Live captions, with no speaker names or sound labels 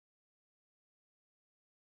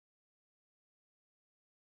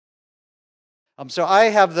So I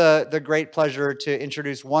have the great pleasure to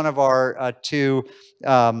introduce one of our two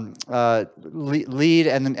lead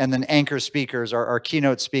and then anchor speakers, our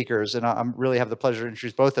keynote speakers, and I really have the pleasure to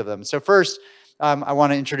introduce both of them. So first, I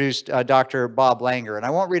want to introduce Dr. Bob Langer, and I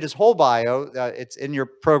won't read his whole bio, it's in your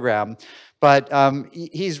program, but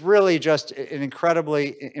he's really just an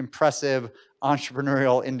incredibly impressive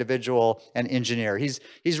entrepreneurial individual and engineer. He's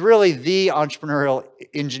really the entrepreneurial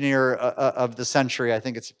engineer of the century, I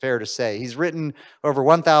think it's fair to say. He's written over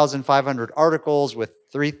 1,500 articles with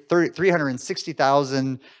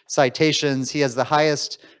 360,000 citations. He has the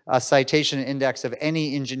highest citation index of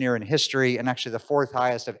any engineer in history, and actually the fourth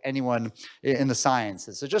highest of anyone in the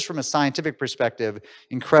sciences. So just from a scientific perspective,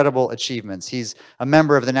 incredible achievements. He's a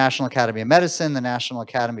member of the National Academy of Medicine, the National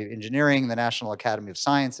Academy of Engineering, the National Academy of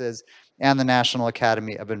Sciences, and the National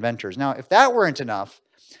Academy of Inventors. Now, if that weren't enough,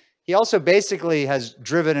 he also basically has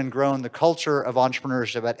driven and grown the culture of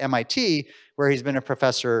entrepreneurship at MIT, where he's been a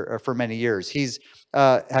professor for many years. He's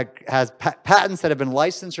has patents that have been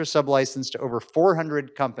licensed or sub-licensed to over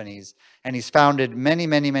 400 companies, and he's founded many,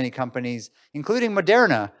 many, many companies, including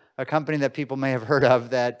Moderna, a company that people may have heard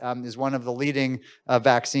of that is one of the leading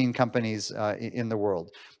vaccine companies in the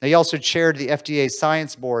world. Now, he also chaired the FDA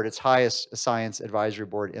Science Board, its highest science advisory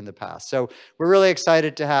board in the past. So we're really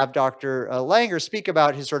excited to have Dr. Langer speak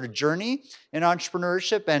about his sort of journey in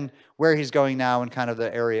entrepreneurship and where he's going now in kind of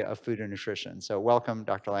the area of food and nutrition. So welcome,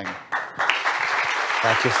 Dr. Langer.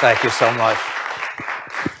 Thank you so much.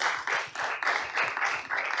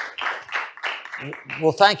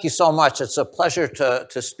 Well, thank you so much. It's a pleasure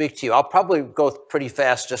to speak to you. I'll probably go pretty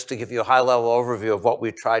fast just to give you a high-level overview of what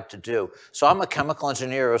we tried to do. So I'm a chemical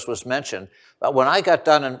engineer, as was mentioned. But when I got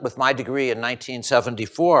done with my degree in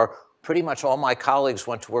 1974, pretty much all my colleagues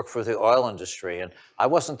went to work for the oil industry. And I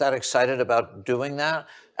wasn't that excited about doing that.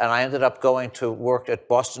 And I ended up going to work at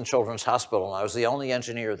Boston Children's Hospital, and I was the only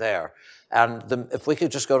engineer there. And if we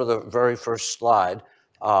could just go to the very first slide.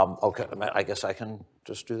 Okay, I guess I can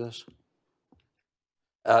just do this.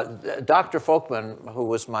 Dr. Folkman, who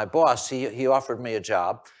was my boss, he offered me a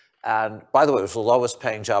job. And by the way, it was the lowest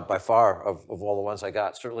paying job by far of all the ones I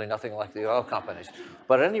got, certainly nothing like the oil companies.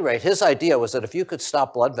 But at any rate, his idea was that if you could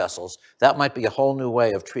stop blood vessels, that might be a whole new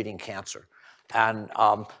way of treating cancer. And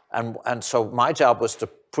so my job was to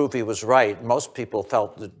prove he was right. Most people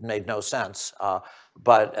felt it made no sense.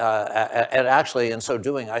 And actually, in so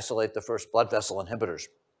doing, isolate the first blood vessel inhibitors.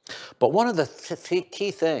 But one of the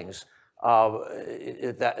key things,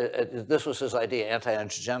 this was his idea,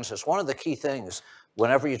 anti-angiogenesis. One of the key things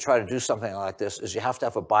whenever you try to do something like this is you have to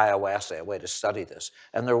have a bioassay, a way to study this.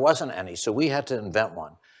 And there wasn't any, so we had to invent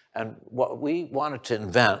one. And what we wanted to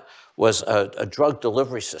invent was a drug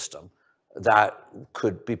delivery system that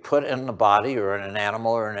could be put in the body or in an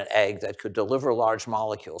animal or in an egg that could deliver large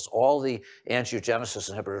molecules. All the angiogenesis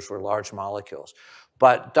inhibitors were large molecules.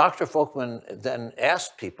 But Dr. Folkman then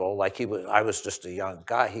asked people, like I was just a young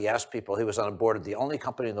guy, he asked people, he was on board of the only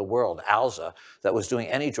company in the world, Alza, that was doing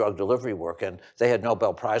any drug delivery work, and they had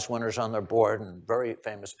Nobel Prize winners on their board and very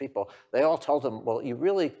famous people. They all told him, well, you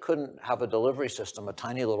really couldn't have a delivery system, a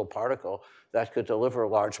tiny little particle that could deliver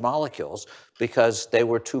large molecules because they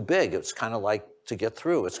were too big. It's kind of like to get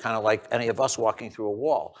through. It's kind of like any of us walking through a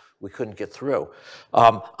wall. We couldn't get through.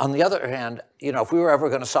 On the other hand, if we were ever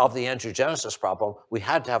going to solve the angiogenesis problem, we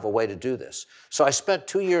had to have a way to do this. So I spent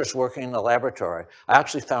 2 years working in the laboratory. I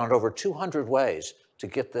actually found over 200 ways to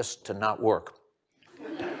get this to not work.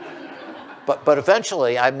 But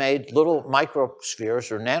eventually, I made little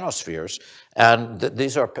microspheres or nanospheres, and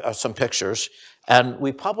these are some pictures. And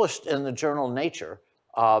we published in the journal Nature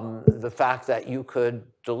the fact that you could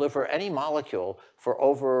deliver any molecule for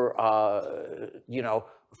over,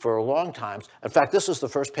 for long times. In fact, this is the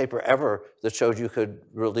first paper ever that showed you could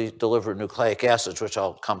really deliver nucleic acids, which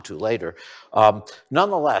I'll come to later.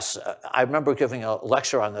 Nonetheless, I remember giving a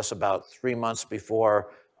lecture on this about 3 months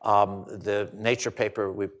before the Nature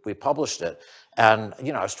paper, we published it. And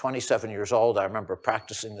I was 27 years old. I remember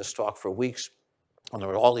practicing this talk for weeks. And there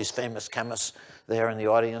were all these famous chemists there in the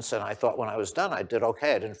audience, and I thought when I was done, I did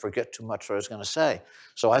okay. I didn't forget too much what I was going to say.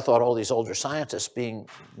 So I thought all these older scientists, being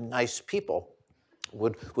nice people,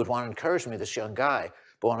 would want to encourage me, this young guy.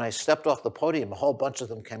 But when I stepped off the podium, a whole bunch of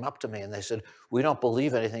them came up to me, and they said, "We don't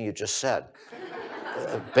believe anything you just said."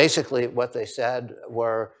 Basically, what they said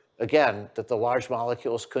were, again, that the large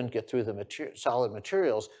molecules couldn't get through the solid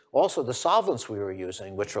materials. Also, the solvents we were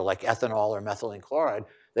using, which were like ethanol or methylene chloride,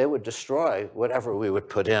 they would destroy whatever we would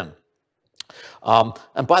put in.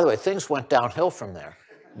 And by the way, things went downhill from there.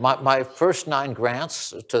 My first 9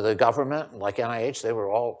 grants to the government, like NIH, they were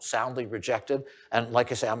all soundly rejected. And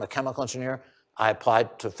like I say, I'm a chemical engineer. I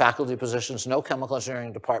applied to faculty positions. No chemical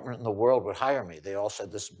engineering department in the world would hire me. They all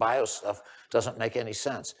said this bio stuff doesn't make any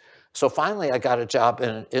sense. So finally, I got a job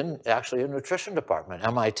in actually a nutrition department,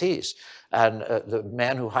 MIT's. And the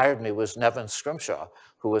man who hired me was Nevin Scrimshaw,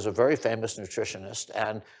 who was a very famous nutritionist.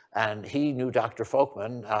 And he knew Dr.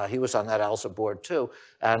 Folkman. He was on that ALSA board too.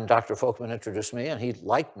 And Dr. Folkman introduced me, and he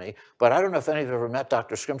liked me. But I don't know if any of you have ever met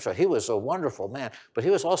Dr. Scrimshaw. He was a wonderful man. But he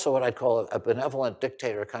was also what I'd call a benevolent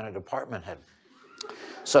dictator kind of department head.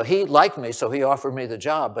 So he liked me, so he offered me the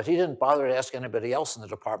job. But he didn't bother to ask anybody else in the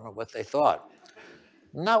department what they thought.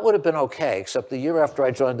 And that would have been okay, except the year after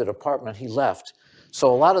I joined the department, he left.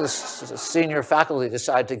 So a lot of the senior faculty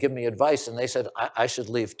decided to give me advice, and they said I should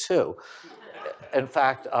leave too. In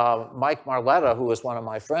fact, Mike Marletta, who was one of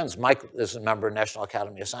my friends, Mike is a member of National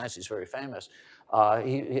Academy of Science, he's very famous.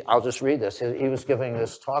 I'll just read this. He was giving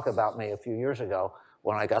this talk about me a few years ago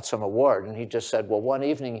when I got some award, and he just said, well, one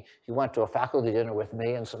evening he went to a faculty dinner with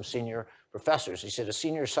me and some senior professors. He said, a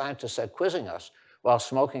senior scientist said, quizzing us while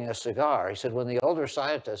smoking a cigar. He said, when the older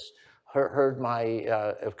scientists heard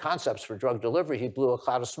my concepts for drug delivery, he blew a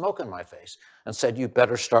cloud of smoke in my face and said, you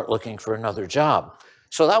better start looking for another job.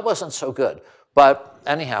 So that wasn't so good. But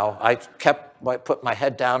anyhow, I put my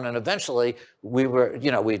head down, and eventually we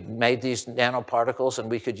made these nanoparticles, and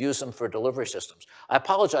we could use them for delivery systems. I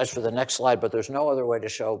apologize for the next slide, but there's no other way to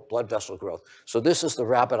show blood vessel growth. So this is the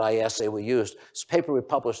rabbit eye assay we used. It's a paper we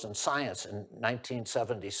published in Science in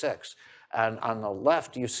 1976. And on the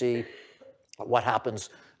left, you see what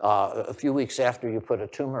happens a few weeks after you put a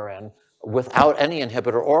tumor in without any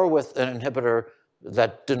inhibitor, or with an inhibitor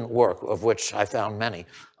that didn't work, of which I found many.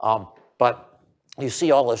 But you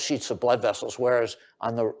see all the sheets of blood vessels, whereas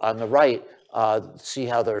on the right, see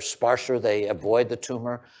how they're sparser, they avoid the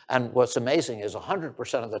tumor. And what's amazing is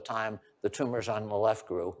 100% of the time, the tumors on the left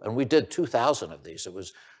grew. And we did 2,000 of these. It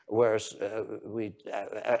was, whereas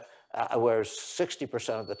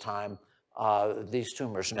 60% of the time, these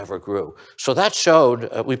tumors never grew. So that showed,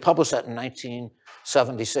 we published that in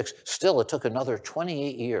 1976. Still, it took another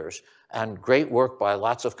 28 years and great work by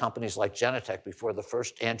lots of companies like Genentech before the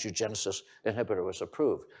first angiogenesis inhibitor was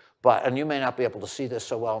approved. And you may not be able to see this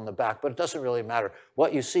so well in the back, but it doesn't really matter.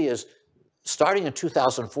 What you see is, starting in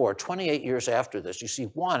 2004, 28 years after this, you see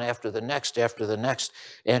one after the next angiogenesis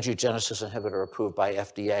inhibitor approved by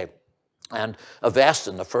FDA. And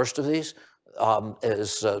Avastin, the first of these,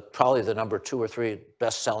 is probably the number 2 or 3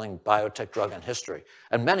 best-selling biotech drug in history.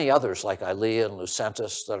 And many others like Eylea and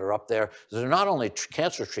Lucentis that are up there. They're not only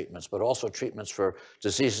cancer treatments, but also treatments for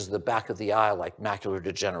diseases of the back of the eye, like macular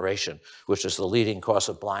degeneration, which is the leading cause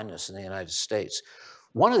of blindness in the United States.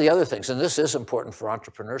 One of the other things, and this is important for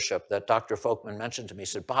entrepreneurship, that Dr. Folkman mentioned to me, he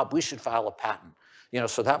said, Bob, we should file a patent.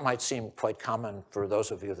 So that might seem quite common for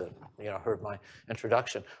those of you that heard my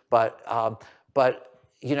introduction. But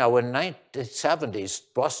in the 1970s,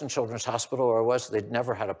 Boston Children's Hospital, where I was, they'd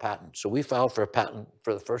never had a patent. So we filed for a patent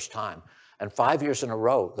for the first time. And 5 years in a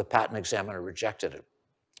row, the patent examiner rejected it.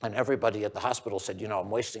 And everybody at the hospital said,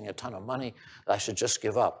 I'm wasting a ton of money. I should just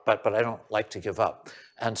give up. But I don't like to give up.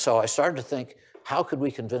 And so I started to think, how could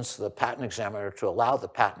we convince the patent examiner to allow the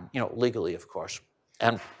patent, legally, of course.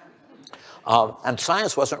 And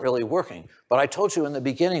science wasn't really working. But I told you in the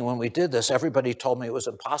beginning, when we did this, everybody told me it was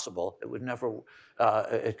impossible.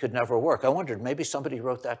 It could never work. I wondered, maybe somebody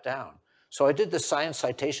wrote that down. So I did the science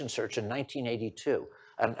citation search in 1982,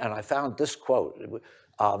 and I found this quote.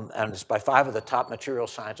 And it's by 5 of the top material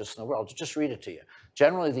scientists in the world. Just read it to you.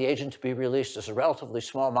 Generally, the agent to be released is a relatively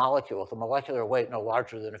small molecule with a molecular weight no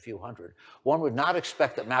larger than a few hundred. One would not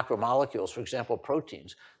expect that macromolecules, for example,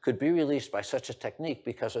 proteins, could be released by such a technique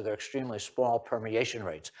because of their extremely small permeation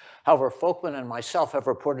rates. However, Folkman and myself have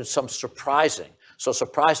reported some surprising, so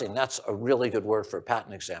surprising, that's a really good word for a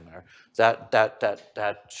patent examiner,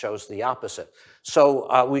 that shows the opposite.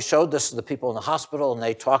 So we showed this to the people in the hospital, and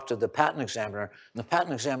they talked to the patent examiner, and the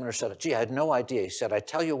patent examiner said, gee, I had no idea. He said, I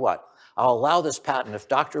tell you what, I'll allow this patent if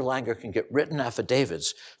Dr. Langer can get written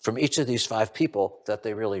affidavits from each of these 5 people that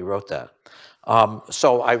they really wrote that.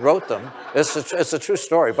 So I wrote them. It's a true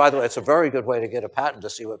story. By the way, it's a very good way to get a patent, to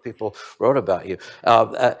see what people wrote about you.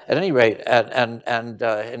 At any rate,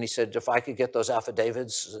 and he said if I could get those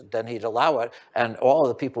affidavits, then he'd allow it. And all of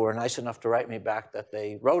the people were nice enough to write me back that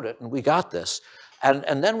they wrote it, and we got this.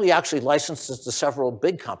 And then we actually licensed it to several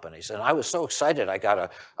big companies. And I was so excited. I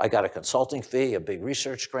got a consulting fee, a big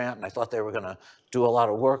research grant, and I thought they were going to do a lot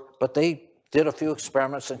of work. But they did a few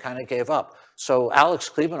experiments and kind of gave up. So Alex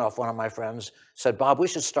Klebanoff, one of my friends, said, Bob, we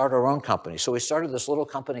should start our own company. So we started this little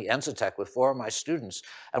company, Enzotech, with 4 of my students,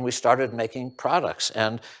 and we started making products.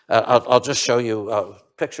 And I'll just show you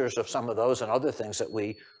pictures of some of those and other things that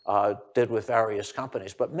we did with various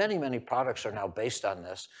companies. But many, many products are now based on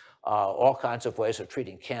this. All kinds of ways of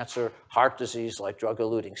treating cancer, heart disease like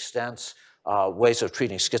drug-eluting stents, ways of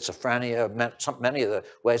treating schizophrenia, many of the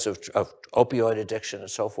ways of opioid addiction and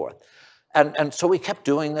so forth. And so we kept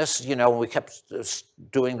doing this, you know, we kept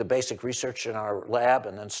doing the basic research in our lab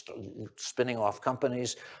and then spinning off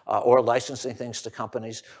companies or licensing things to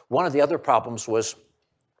companies. One of the other problems was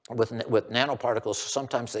with nanoparticles,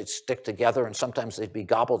 sometimes they'd stick together and sometimes they'd be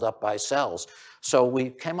gobbled up by cells. So we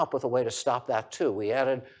came up with a way to stop that too. We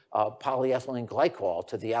added polyethylene glycol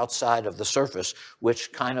to the outside of the surface,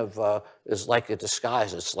 which kind of is like a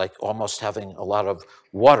disguise. It's like almost having a lot of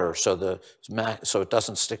water, so it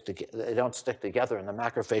doesn't stick together. They don't stick together, and the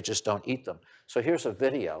macrophages don't eat them. So here's a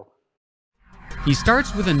video. He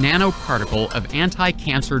starts with a nanoparticle of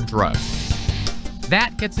anti-cancer drug.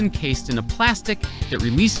 That gets encased in a plastic that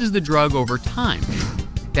releases the drug over time.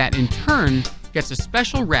 That, in turn, gets a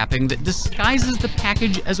special wrapping that disguises the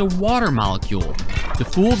package as a water molecule to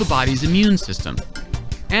fool the body's immune system.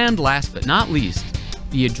 And last but not least,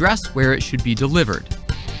 the address where it should be delivered,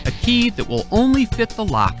 a key that will only fit the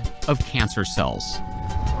lock of cancer cells.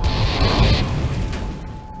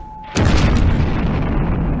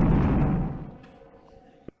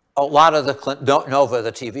 A lot of the Nova,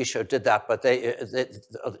 the TV show, did that, but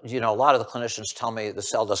you know, a lot of the clinicians tell me the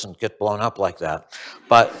cell doesn't get blown up like that.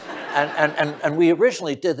 But and we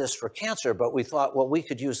originally did this for cancer, but we thought, well, we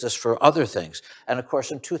could use this for other things. And of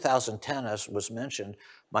course, in 2010, as was mentioned,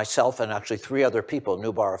 myself and actually 3 other people,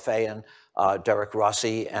 Nubar Afeyan, Derek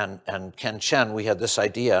Rossi, and Ken Chen, we had this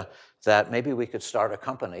idea that maybe we could start a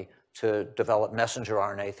company to develop messenger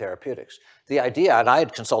RNA therapeutics. The idea, and I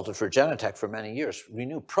had consulted for Genentech for many years, we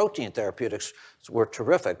knew protein therapeutics were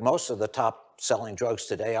terrific. Most of the top selling drugs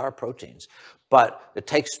today are proteins, but it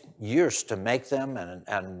takes years to make them,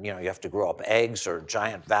 and you know, you have to grow up eggs or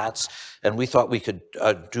giant vats, and we thought we could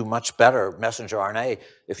do much better messenger RNA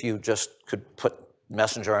if you just could put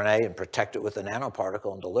messenger RNA and protect it with a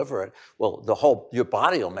nanoparticle and deliver it. Well, your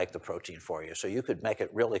body will make the protein for you, so you could make it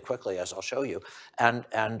really quickly, as I'll show you.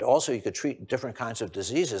 And also you could treat different kinds of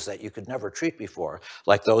diseases that you could never treat before,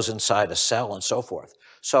 like those inside a cell and so forth.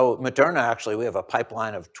 So Moderna, actually, we have a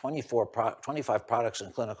pipeline of 25 products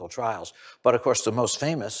in clinical trials. But of course, the most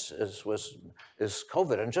famous is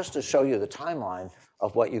COVID. And just to show you the timeline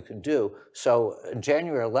of what you can do, so on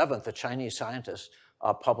January 11th, a Chinese scientist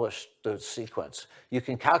published the sequence. You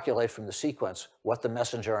can calculate from the sequence what the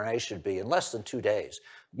messenger RNA should be in less than 2 days.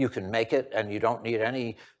 You can make it, and you don't need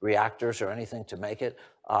any reactors or anything to make it.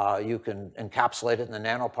 You can encapsulate it in the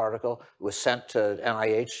nanoparticle. It was sent to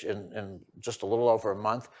NIH in just a little over a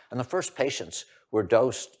month, and the first patients were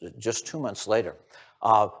dosed just 2 months later.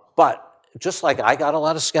 But just like I got a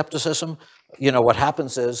lot of skepticism, you know, what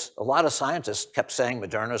happens is a lot of scientists kept saying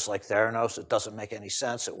Moderna's like Theranos, it doesn't make any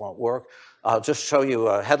sense, it won't work. I'll just show you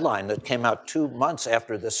a headline that came out 2 months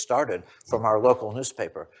after this started from our local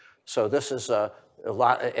newspaper. So this is a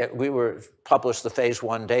lot, we published the phase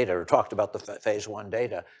 1 data, or talked about the phase 1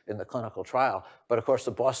 data in the clinical trial. But of course,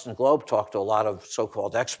 the Boston Globe talked to a lot of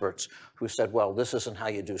so-called experts who said, well, this isn't how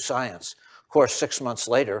you do science. Of course, 6 months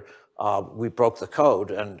later, we broke the code,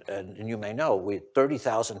 and you may know, we had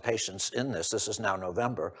 30,000 patients in this. This is now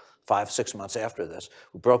November, 5-6 months after this.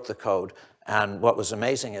 We broke the code, and what was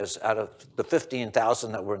amazing is out of the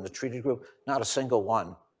 15,000 that were in the treated group, not a single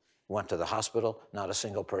one went to the hospital, not a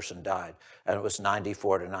single person died, and it was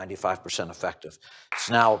 94 to 95% effective. It's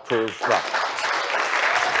now approved.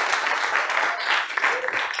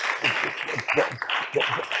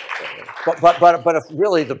 Well, but if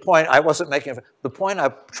really the point I wasn't making, the point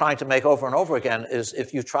I'm trying to make over and over again is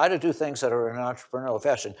if you try to do things that are in an entrepreneurial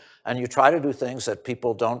fashion and you try to do things that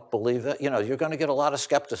people don't believe it, you know, you're going to get a lot of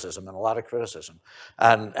skepticism and a lot of criticism,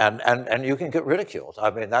 and you can get ridiculed.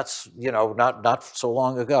 I mean, that's, you know, not so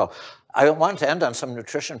long ago. I wanted to end on some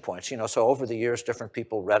nutrition points. You know, so over the years, different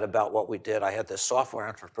people read about what we did. I had this software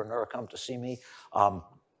entrepreneur come to see me.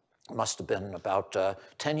 Must have been about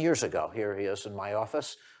 10 years ago. Here he is in my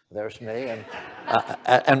office. There's me.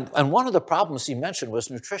 And one of the problems he mentioned was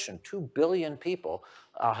nutrition. 2 billion people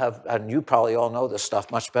have, and you probably all know this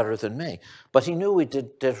stuff much better than me, but he knew we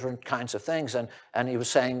did different kinds of things. And he was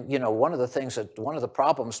saying, you know, one of the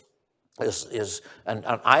problems is an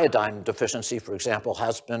iodine deficiency, for example,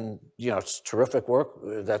 has been, you know, it's terrific work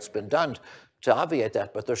that's been done to obviate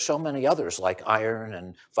that, but there's so many others like iron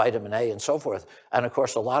and vitamin A and so forth. And of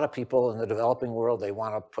course, a lot of people in the developing world, they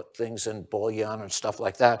want to put things in bouillon and stuff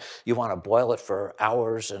like that. You want to boil it for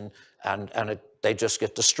hours and they just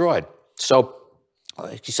get destroyed. So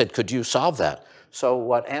he said, could you solve that? So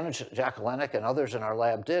what Anna Jakulenik and others in our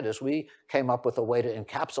lab did is we came up with a way to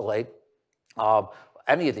encapsulate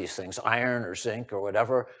any of these things, iron or zinc or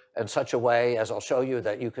whatever, in such a way, as I'll show you,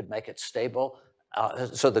 that you could make it stable.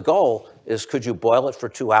 So the goal is, could you boil it for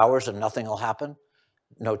 2 hours and nothing will happen?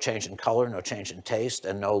 No change in color, no change in taste,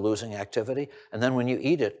 and no losing activity. And then when you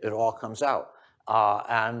eat it, it all comes out.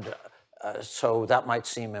 So that might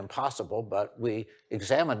seem impossible, but we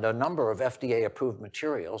examined a number of FDA-approved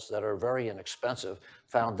materials that are very inexpensive,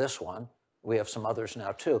 found this one. We have some others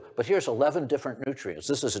now too. But here's 11 different nutrients.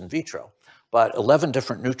 This is in vitro, but 11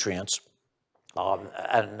 different nutrients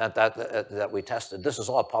and that we tested. This is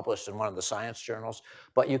all published in one of the science journals.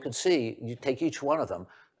 But you can see, you take each one of them,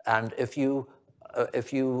 and if you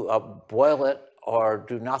boil it or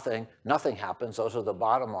do nothing, nothing happens. Those are the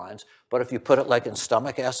bottom lines. But if you put it like in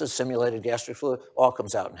stomach acid, simulated gastric fluid, all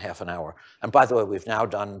comes out in half an hour. And by the way, we've now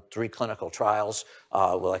done 3 clinical trials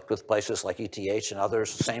like with places like ETH and others.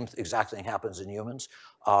 Same exact thing happens in humans.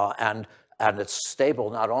 And it's stable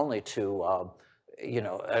not only to,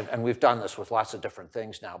 and we've done this with lots of different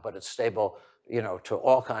things now, but it's stable, to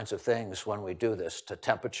all kinds of things when we do this, to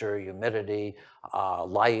temperature, humidity,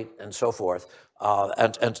 light, and so forth.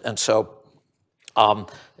 And so, and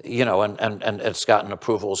it's gotten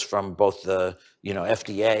approvals from both the,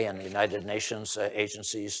 FDA and the United Nations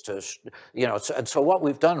agencies to, and so what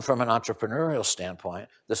we've done from an entrepreneurial standpoint,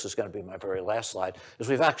 this is going to be my very last slide, is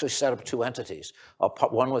we've actually set up 2 entities.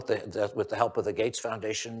 One with the help of the Gates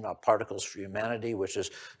Foundation, Particles for Humanity, which is,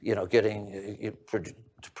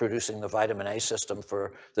 producing the vitamin A system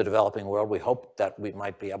for the developing world. We hope that we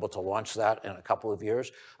might be able to launch that in a couple of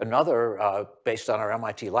years. Another, based on our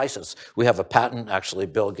MIT license, we have a patent. Actually,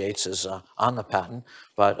 Bill Gates is on the patent,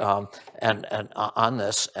 but and on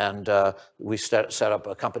this, and we set up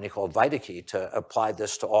a company called VitaKey to apply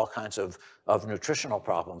this to all kinds of nutritional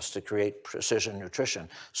problems to create precision nutrition.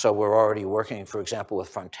 So we're already working, for example,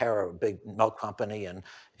 with Fonterra, a big milk company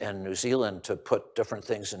in New Zealand, to put different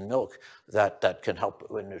things in milk that can help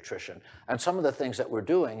with nutrition. And some of the things that we're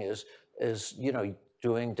doing is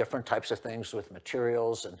doing different types of things with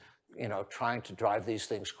materials and trying to drive these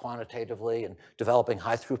things quantitatively and developing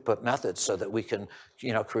high throughput methods so that we can,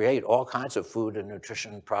 create all kinds of food and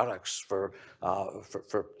nutrition products for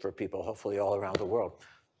people, hopefully all around the world.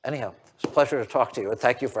 Anyhow, it's a pleasure to talk to you, and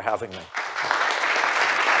thank you for having me.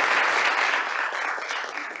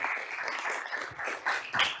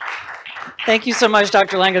 Thank you so much,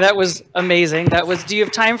 Dr. Langer. That was amazing. Do you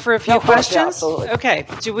have time for a few questions? Yeah, absolutely. Okay.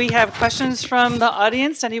 Do we have questions from the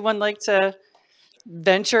audience? Anyone like to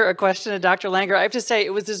venture a question to Dr. Langer? I have to say,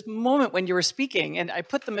 it was this moment when you were speaking, and I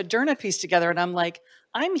put the Moderna piece together, and I'm like,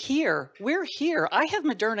 I'm here. We're here. I have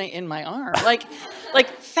Moderna in my arm. Like,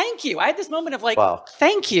 thank you. I had this moment of wow.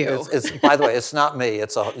 Thank you. It's by the way, it's not me.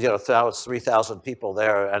 It's now it's 3,000 people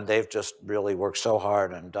there, and they've just really worked so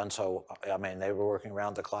hard and done so. I mean, they were working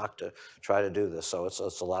around the clock to try to do this. So it's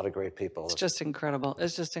a lot of great people. It's just incredible.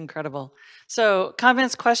 It's just incredible. So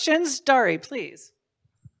comments, questions? Dari, please.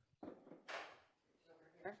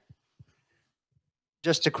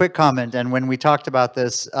 Just a quick comment, and when we talked about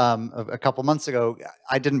this a couple months ago,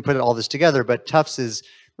 I didn't put all this together, but Tufts is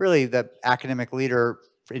really the academic leader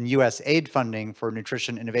in U.S. aid funding for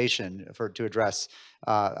nutrition innovation to address,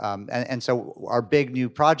 and so our big new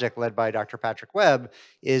project led by Dr. Patrick Webb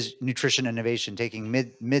is nutrition innovation, taking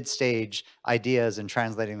mid-stage ideas and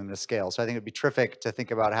translating them to scale. So I think it'd be terrific to think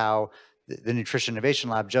about how the Nutrition Innovation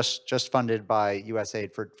Lab, just funded by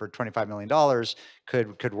USAID for $25 million,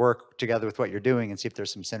 could work together with what you're doing and see if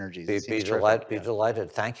there's some synergies. Be delighted.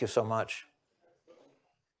 Thank you so much.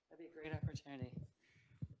 That'd be a great opportunity.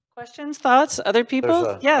 Questions, thoughts, other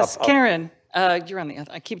people? Yes, Karen. You're on the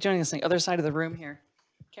other. I keep doing this on the other side of the room here.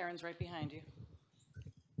 Karen's right behind you.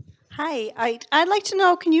 Hi, I'd like to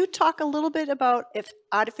know, can you talk a little bit about if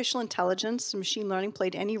artificial intelligence and machine learning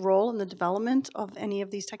played any role in the development of any of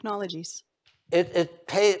these technologies? It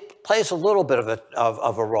plays a little bit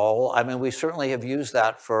of a role. I mean, we certainly have used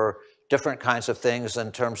that for different kinds of things in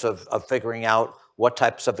terms of figuring out what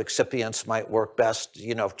types of excipients might work best,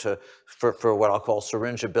 for what I'll call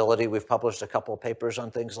syringeability. We've published a couple of papers on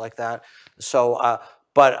things like that. So,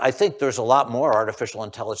 but I think there's a lot more artificial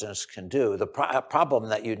intelligence can do. The problem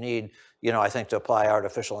that you need you know, I think to apply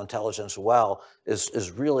artificial intelligence well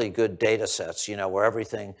is really good data sets, you know, where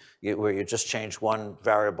everything, where you just change one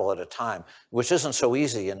variable at a time, which isn't so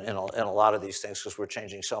easy in a lot of these things because we're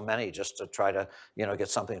changing so many just to try to, you know, get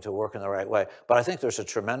something to work in the right way. But I think there's a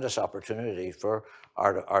tremendous opportunity for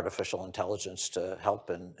artificial intelligence to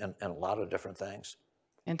help in a lot of different things.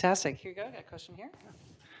 Fantastic. Here you go. Got a question here.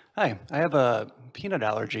 Hi, I have a peanut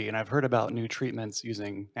allergy, and I've heard about new treatments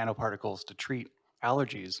using nanoparticles to treat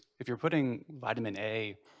allergies. If you're putting vitamin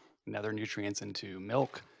A and other nutrients into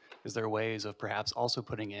milk, is there ways of perhaps also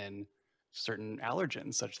putting in certain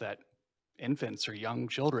allergens such that infants or young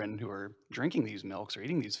children who are drinking these milks or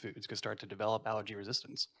eating these foods could start to develop allergy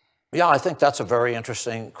resistance? Yeah, I think that's a very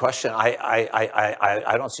interesting question.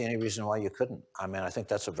 I don't see any reason why you couldn't. I mean, I think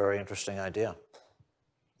that's a very interesting idea.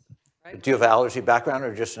 Right. Do you have an allergy background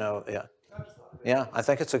or just know? Yeah. Yeah, I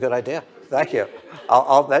think it's a good idea. Thank you.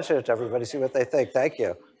 I'll mention it to everybody, see what they think. Thank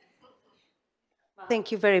you.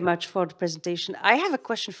 Thank you very much for the presentation. I have a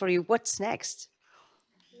question for you. What's next?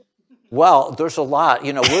 Well, there's a lot,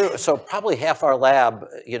 you know, so probably half our lab,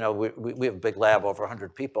 you know, we have a big lab, over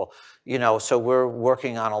 100 people, you know, so we're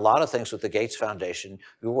working on a lot of things with the Gates Foundation.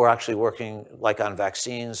 We're actually working like on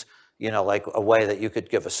vaccines, you know, like a way that you could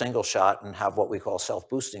give a single shot and have what we call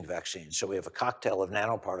self-boosting vaccines. So we have a cocktail of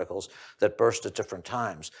nanoparticles that burst at different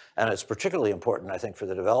times. And it's particularly important, I think, for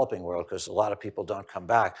the developing world because a lot of people don't come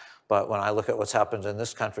back. But when I look at what's happened in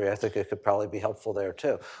this country, I think it could probably be helpful there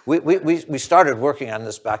too. We started working on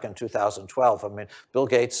this back in 2012. I mean, Bill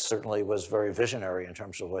Gates certainly was very visionary in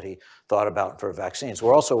terms of what he thought about for vaccines.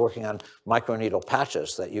 We're also working on microneedle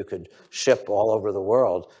patches that you could ship all over the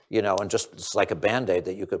world, you know, and just it's like a Band-Aid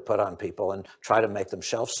that you could put on people and try to make them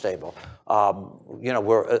shelf stable. You know,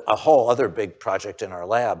 we're a whole other big project in our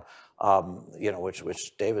lab. You know, which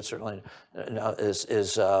David certainly is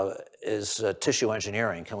tissue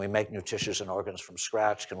engineering. Can we make new tissues and organs from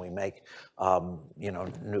scratch? Can we make, you know,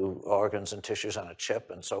 new organs and tissues on a chip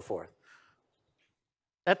and so forth?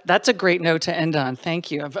 That's a great note to end on. Thank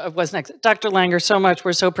you. What's next? Dr. Langer, so much.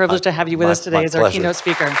 We're so privileged to have you with us today as our pleasure. keynote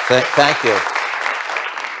speaker. Thank you.